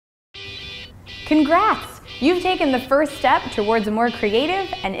Congrats! You've taken the first step towards a more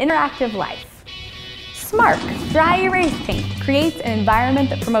creative and interactive life. Smark Dry Erase Paint creates an environment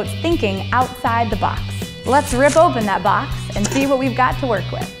that promotes thinking outside the box. Let's rip open that box and see what we've got to work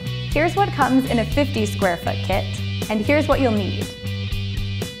with. Here's what comes in a 50 square foot kit, and here's what you'll need.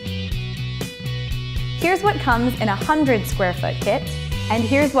 Here's what comes in a 100 square foot kit, and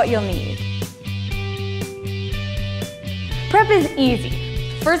here's what you'll need. Prep is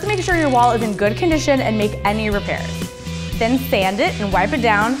easy. First, make sure your wall is in good condition and make any repairs. Then sand it and wipe it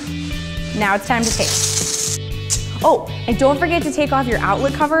down. Now it's time to tape. Oh, and don't forget to take off your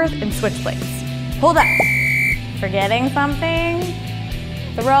outlet covers and switch plates. Hold up. Forgetting something?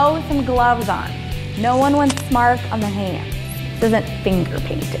 Throw some gloves on. No one wants Smark on the hands. This isn't finger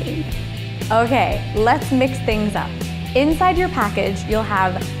painting. Okay, let's mix things up. Inside your package, you'll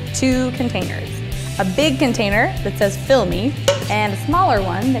have 2 containers. A big container that says fill me, and a smaller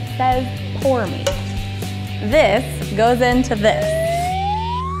one that says pour me. This goes into this.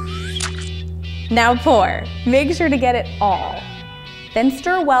 Now pour. Make sure to get it all. Then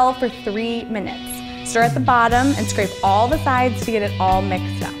stir well for 3 minutes. Stir at the bottom and scrape all the sides to get it all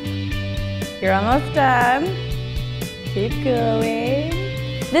mixed up. You're almost done. Keep going.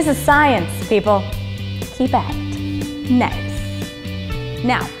 This is science, people. Keep at it. Nice.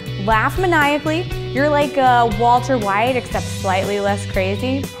 Now, laugh maniacally. You're like Walter White, except slightly less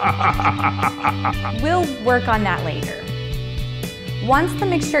crazy. We'll work on that later. Once the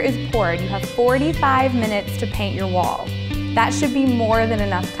mixture is poured, you have 45 minutes to paint your wall. That should be more than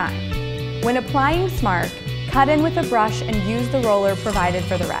enough time. When applying Smark, cut in with a brush and use the roller provided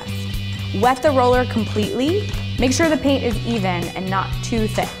for the rest. Wet the roller completely. Make sure the paint is even and not too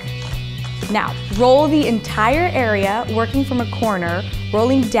thick. Now, roll the entire area, working from a corner,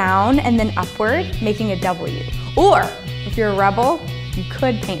 rolling down and then upward, making a W. Or, if you're a rebel, you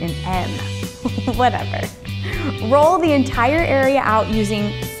could paint an M. Whatever. Roll the entire area out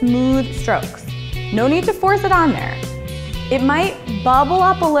using smooth strokes. No need to force it on there. It might bubble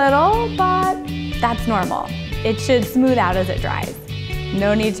up a little, but that's normal. It should smooth out as it dries.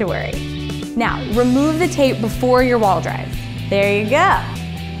 No need to worry. Now, remove the tape before your wall dries. There you go.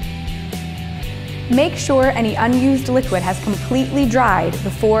 Make sure any unused liquid has completely dried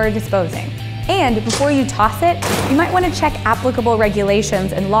before disposing. And before you toss it, you might want to check applicable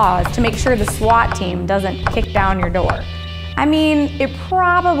regulations and laws to make sure the SWAT team doesn't kick down your door. I mean, it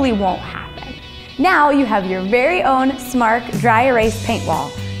probably won't happen. Now you have your very own Smark Dry Erase Paint wall.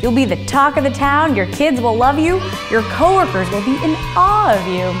 You'll be the talk of the town, your kids will love you, your coworkers will be in awe of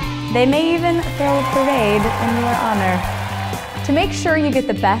you. They may even throw a parade in your honor. To make sure you get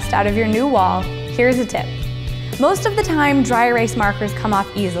the best out of your new wall, here's a tip. Most of the time, dry erase markers come off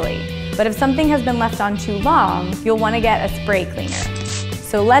easily, but if something has been left on too long, you'll want to get a spray cleaner.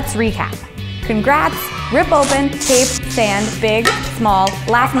 So let's recap. Congrats, rip open, tape, sand, big, small,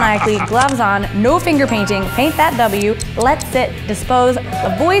 laugh maniacally, gloves on, no finger painting, paint that W, let's sit, dispose,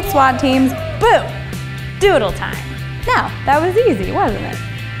 avoid SWAT teams, boom, doodle time. Now, that was easy, wasn't it?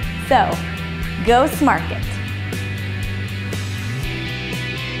 So, go Smark it.